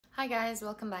Hi guys,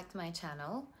 welcome back to my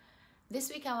channel. This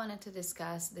week I wanted to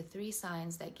discuss the 3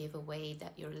 signs that give away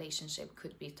that your relationship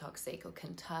could be toxic or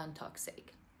can turn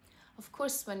toxic. Of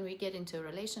course, when we get into a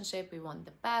relationship, we want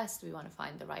the best, we want to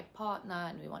find the right partner,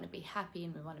 and we want to be happy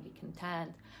and we want to be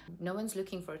content. No one's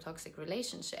looking for a toxic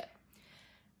relationship.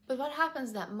 But what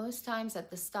happens that most times at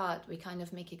the start, we kind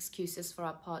of make excuses for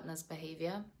our partner's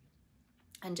behavior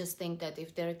and just think that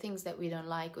if there are things that we don't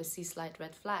like or see slight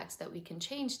red flags, that we can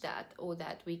change that or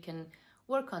that we can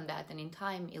work on that and in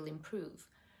time it'll improve.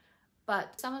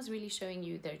 But someone's really showing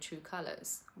you their true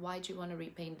colors. Why do you want to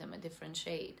repaint them a different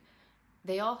shade?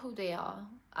 They are who they are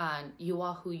and you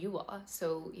are who you are.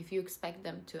 So if you expect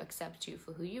them to accept you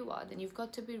for who you are, then you've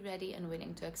got to be ready and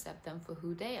willing to accept them for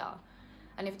who they are.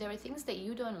 And if there are things that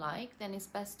you don't like, then it's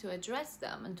best to address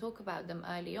them and talk about them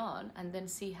early on and then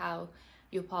see how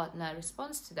your partner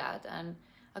responds to that, and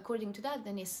according to that,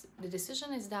 then the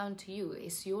decision is down to you.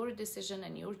 It's your decision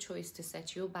and your choice to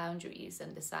set your boundaries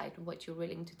and decide what you're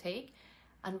willing to take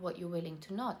and what you're willing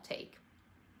to not take.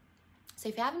 So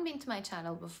if you haven't been to my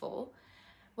channel before,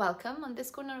 welcome. On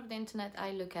this corner of the internet,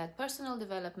 I look at personal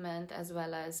development as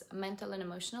well as mental and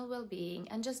emotional well-being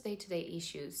and just day-to-day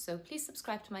issues. So please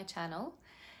subscribe to my channel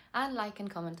and like and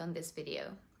comment on this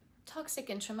video. Toxic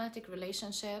and traumatic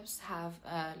relationships have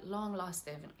a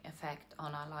long-lasting effect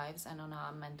on our lives and on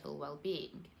our mental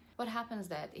well-being. What happens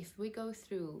that if we go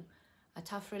through a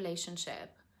tough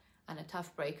relationship and a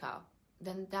tough breakup,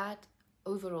 then that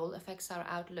overall affects our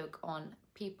outlook on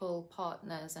people,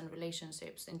 partners, and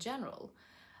relationships in general.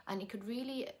 And it could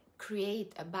really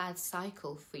create a bad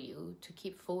cycle for you to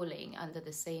keep falling under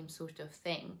the same sort of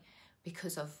thing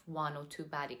because of 1 or 2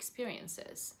 bad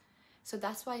experiences. So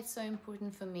that's why it's so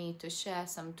important for me to share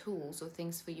some tools or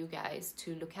things for you guys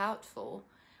to look out for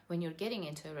when you're getting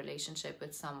into a relationship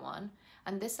with someone.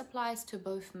 And this applies to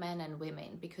both men and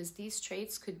women because these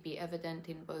traits could be evident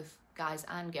in both guys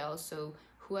and girls. So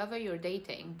whoever you're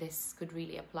dating, this could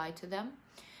really apply to them.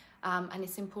 And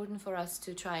it's important for us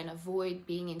to try and avoid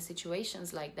being in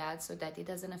situations like that so that it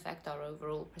doesn't affect our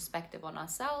overall perspective on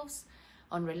ourselves,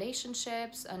 on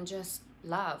relationships, and just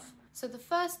love. So the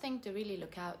first thing to really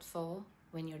look out for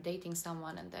when you're dating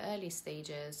someone in the early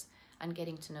stages and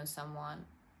getting to know someone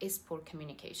is poor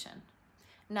communication.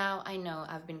 Now, I know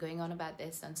I've been going on about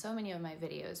this on so many of my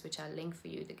videos, which I'll link for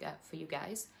you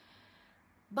guys,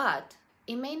 but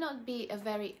it may not be a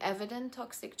very evident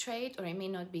toxic trait, or it may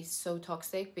not be so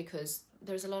toxic because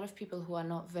there's a lot of people who are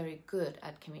not very good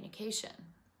at communication.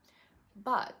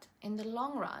 But in the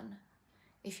long run,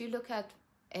 if you look at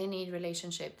any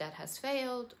relationship that has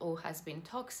failed or has been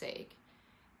toxic,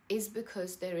 is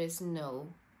because there is no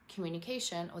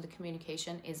communication or the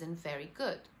communication isn't very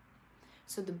good.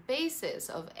 So the basis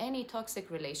of any toxic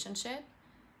relationship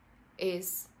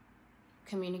is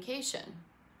communication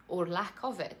or lack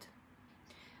of it.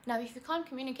 Now, if you can't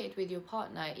communicate with your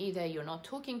partner, either you're not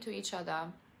talking to each other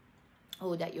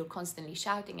or that you're constantly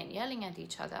shouting and yelling at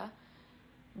each other,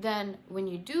 then when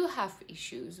you do have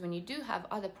issues, when you do have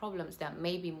other problems that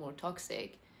may be more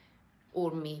toxic or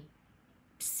may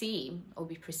seem or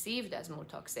be perceived as more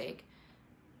toxic,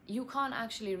 you can't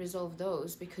actually resolve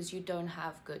those because you don't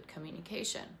have good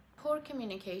communication. Poor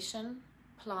communication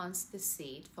plants the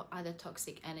seed for other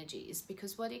toxic energies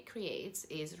because what it creates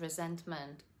is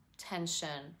resentment,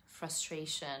 tension,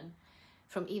 frustration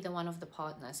from either one of the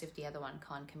partners if the other one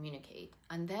can't communicate,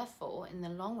 and therefore in the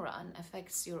long run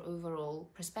affects your overall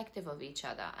perspective of each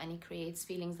other, and it creates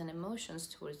feelings and emotions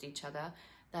towards each other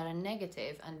that are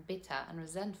negative and bitter and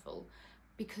resentful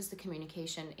because the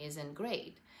communication isn't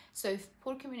great. So if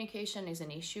poor communication is an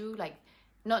issue, like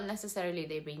not necessarily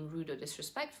they're being rude or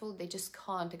disrespectful, they just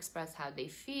can't express how they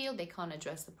feel, they can't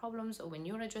address the problems, or when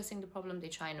you're addressing the problem they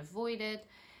try and avoid it,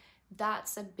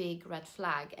 that's a big red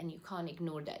flag and you can't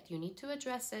ignore that. You need to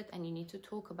address it and you need to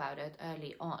talk about it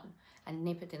early on and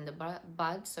nip it in the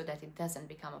bud so that it doesn't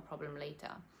become a problem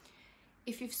later.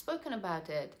 If you've spoken about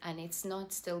it and it's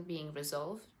not still being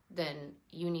resolved, then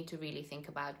you need to really think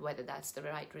about whether that's the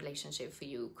right relationship for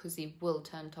you, because it will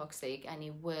turn toxic and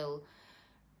it will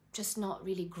just not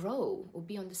really grow or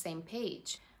be on the same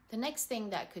page. The next thing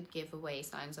that could give away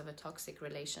signs of a toxic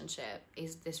relationship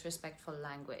is disrespectful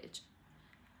language.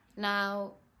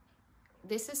 Now,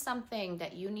 this is something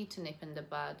that you need to nip in the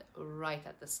bud right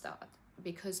at the start,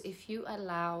 because if you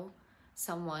allow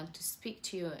someone to speak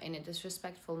to you in a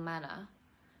disrespectful manner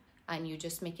and you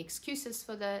just make excuses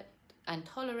for that and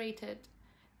tolerate it,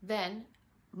 then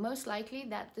most likely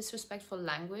that disrespectful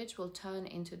language will turn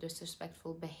into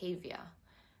disrespectful behavior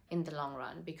in the long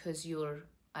run because you're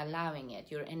allowing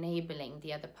it, you're enabling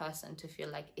the other person to feel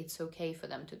like it's okay for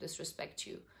them to disrespect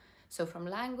you. So from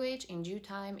language, in due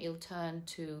time, it'll turn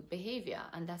to behavior,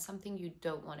 and that's something you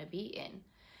don't want to be in.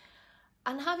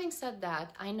 And having said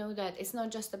that, I know that it's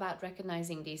not just about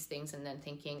recognizing these things and then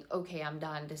thinking, okay, I'm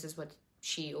done, this is what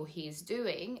she or he is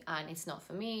doing, and it's not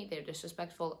for me, they're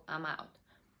disrespectful, I'm out.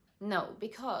 No,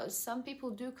 because some people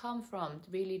do come from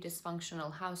really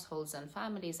dysfunctional households and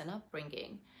families and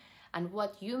upbringing. And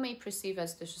what you may perceive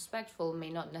as disrespectful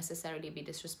may not necessarily be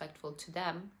disrespectful to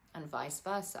them, and vice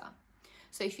versa.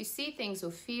 So if you see things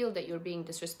or feel that you're being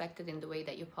disrespected in the way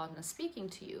that your partner's speaking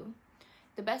to you,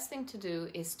 the best thing to do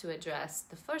is to address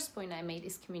the first point I made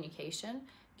is communication.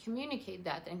 Communicate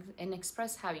that and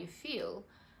express how you feel,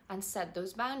 and set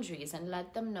those boundaries and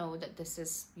let them know that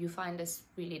you find this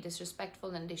really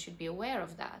disrespectful and they should be aware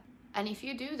of that. And if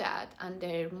you do that and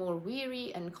they're more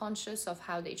weary and conscious of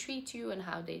how they treat you and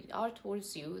how they are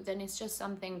towards you, then it's just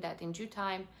something that in due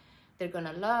time they're going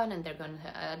to learn and they're going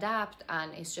to adapt,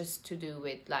 and it's just to do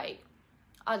with like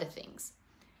other things.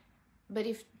 But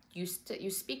if you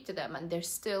speak to them and they're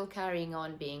still carrying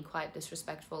on being quite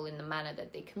disrespectful in the manner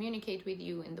that they communicate with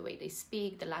you, in the way they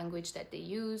speak, the language that they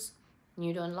use, and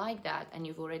you don't like that and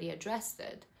you've already addressed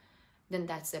it, then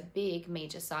that's a big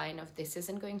major sign of this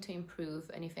isn't going to improve,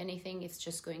 and if anything, it's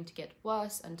just going to get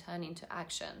worse and turn into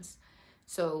actions.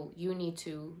 So you need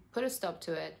to put a stop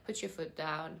to it, put your foot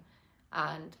down,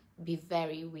 and be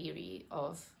very wary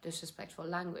of disrespectful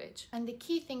language. And the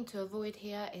key thing to avoid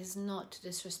here is not to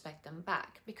disrespect them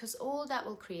back, because all that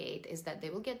will create is that they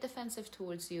will get defensive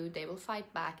towards you, they will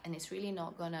fight back, and it's really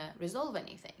not gonna resolve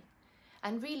anything.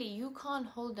 And really, you can't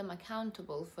hold them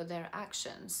accountable for their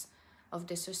actions of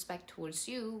disrespect towards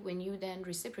you when you then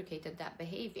reciprocated that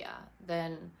behavior.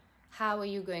 Then how are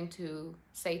you going to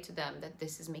say to them that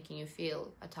this is making you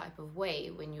feel a type of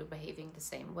way when you're behaving the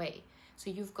same way?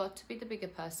 So you've got to be the bigger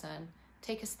person,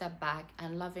 take a step back,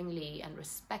 and lovingly and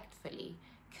respectfully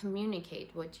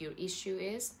communicate what your issue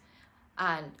is.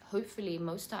 And hopefully,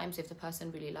 most times, if the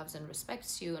person really loves and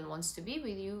respects you and wants to be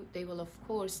with you, they will, of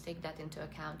course, take that into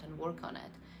account and work on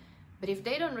it. But if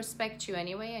they don't respect you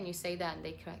anyway, and you say that and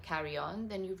they carry on,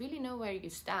 then you really know where you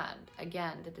stand.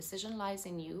 Again, the decision lies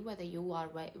in you, whether you are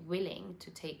willing to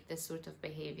take this sort of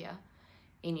behavior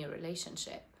in your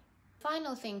relationship.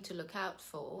 Final thing to look out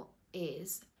for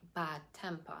is bad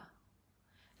temper.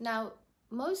 Now,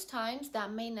 most times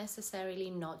that may necessarily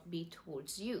not be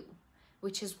towards you,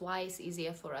 which is why it's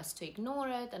easier for us to ignore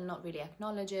it and not really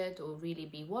acknowledge it or really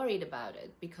be worried about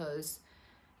it. Because,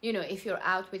 you know, if you're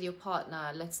out with your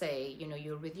partner, let's say, you know,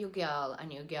 you're with your girl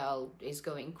and your girl is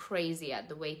going crazy at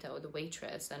the waiter or the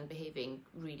waitress and behaving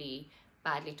really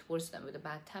badly towards them with a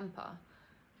bad temper,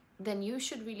 then you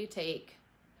should really take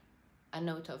a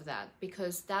note of that,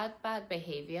 because that bad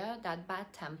behavior, that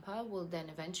bad temper will then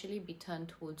eventually be turned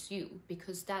towards you,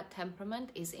 because that temperament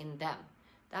is in them.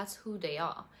 That's who they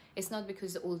are. It's not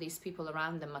because all these people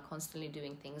around them are constantly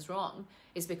doing things wrong.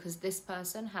 It's because this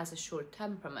person has a short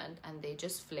temperament and they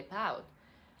just flip out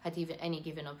at even any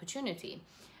given opportunity.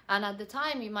 And at the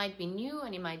time, you might be new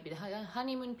and it might be the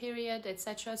honeymoon period,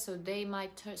 etc. So they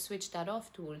might switch that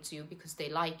off towards you because they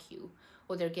like you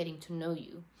or they're getting to know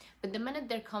you. But the minute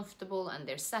they're comfortable and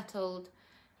they're settled,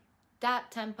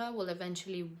 that temper will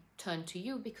eventually turn to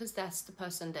you, because that's the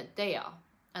person that they are.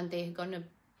 And they're going to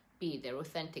be their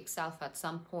authentic self at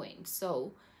some point.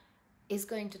 So it's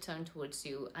going to turn towards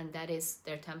you, and that is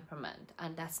their temperament.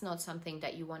 And that's not something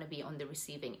that you want to be on the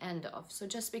receiving end of. So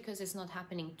just because it's not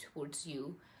happening towards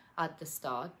you at the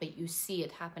start, but you see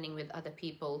it happening with other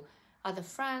people, other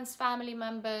friends, family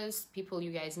members, people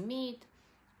you guys meet,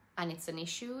 and it's an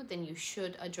issue, then you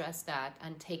should address that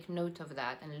and take note of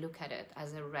that and look at it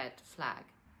as a red flag.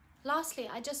 Lastly,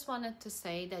 I just wanted to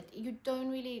say that you don't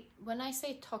really, when I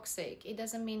say toxic, it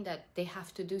doesn't mean that they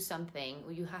have to do something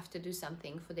or you have to do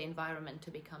something for the environment to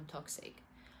become toxic.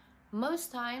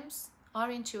 Most times,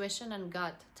 our intuition and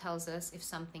gut tells us if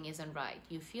something isn't right.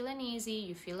 You feel uneasy,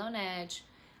 you feel on edge,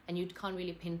 and you can't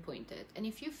really pinpoint it. And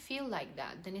if you feel like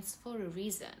that, then it's for a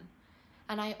reason.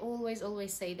 And I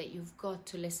always say that you've got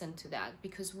to listen to that,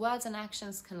 because words and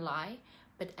actions can lie,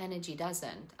 but energy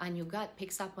doesn't. And your gut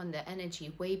picks up on the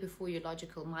energy way before your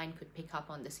logical mind could pick up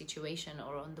on the situation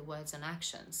or on the words and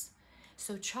actions.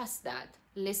 So trust that,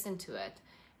 listen to it.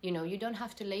 You know, you don't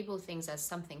have to label things as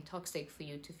something toxic for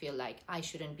you to feel like I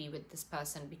shouldn't be with this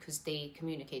person because they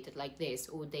communicated like this,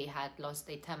 or they had lost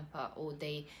their temper, or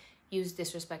they used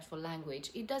disrespectful language.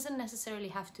 It doesn't necessarily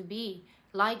have to be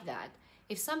like that.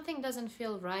 If something doesn't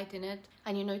feel right in it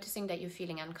and you're noticing that you're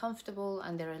feeling uncomfortable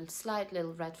and there are slight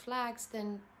little red flags,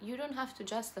 then you don't have to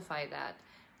justify that.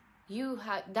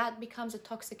 That becomes a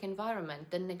toxic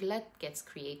environment. The neglect gets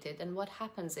created, and what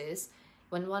happens is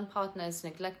When one partner is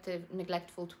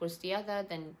neglectful towards the other,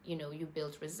 then, you know, you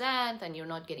build resent and you're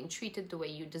not getting treated the way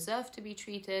you deserve to be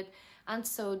treated. And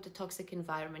so the toxic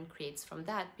environment creates from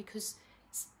that, because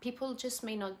people just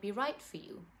may not be right for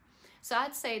you. So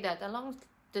I'd say that along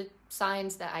the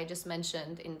signs that I just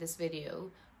mentioned in this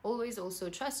video, always also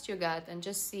trust your gut and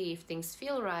just see if things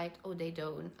feel right or they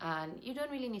don't. And you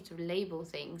don't really need to label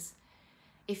things.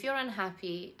 If you're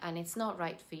unhappy and it's not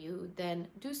right for you, then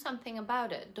do something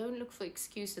about it. Don't look for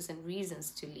excuses and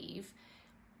reasons to leave.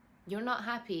 You're not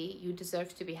happy, you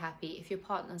deserve to be happy. If your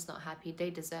partner's not happy, they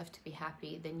deserve to be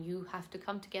happy. Then you have to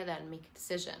come together and make a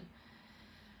decision.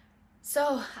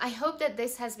 So I hope that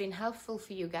this has been helpful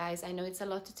for you guys. I know it's a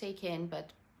lot to take in,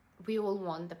 but we all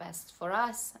want the best for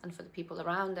us and for the people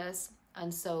around us.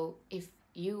 And so if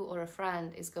you or a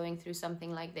friend is going through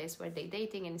something like this, where they're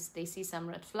dating and they see some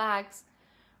red flags,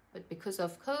 but because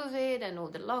of COVID and all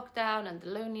the lockdown and the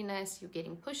loneliness, you're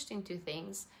getting pushed into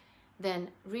things, then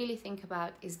really think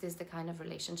about, is this the kind of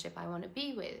relationship I want to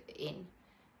be in?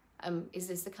 Is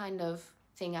this the kind of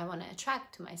thing I want to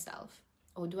attract to myself?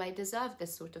 Or do I deserve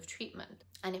this sort of treatment?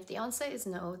 And if the answer is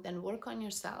no, then work on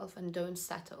yourself and don't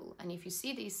settle. And if you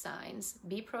see these signs,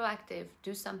 be proactive,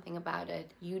 do something about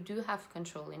it. You do have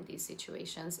control in these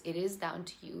situations. It is down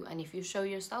to you. And if you show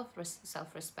yourself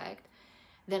self-respect,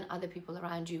 then other people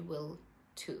around you will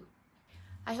too.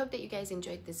 I hope that you guys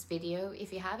enjoyed this video.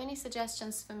 If you have any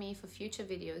suggestions for me for future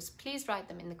videos, please write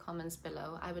them in the comments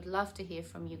below. I would love to hear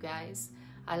from you guys.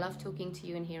 I love talking to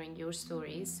you and hearing your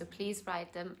stories, so please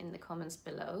write them in the comments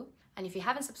below. And if you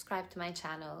haven't subscribed to my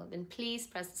channel, then please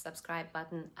press the subscribe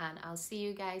button, and I'll see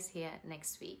you guys here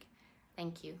next week.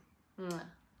 Thank you.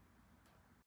 Mwah.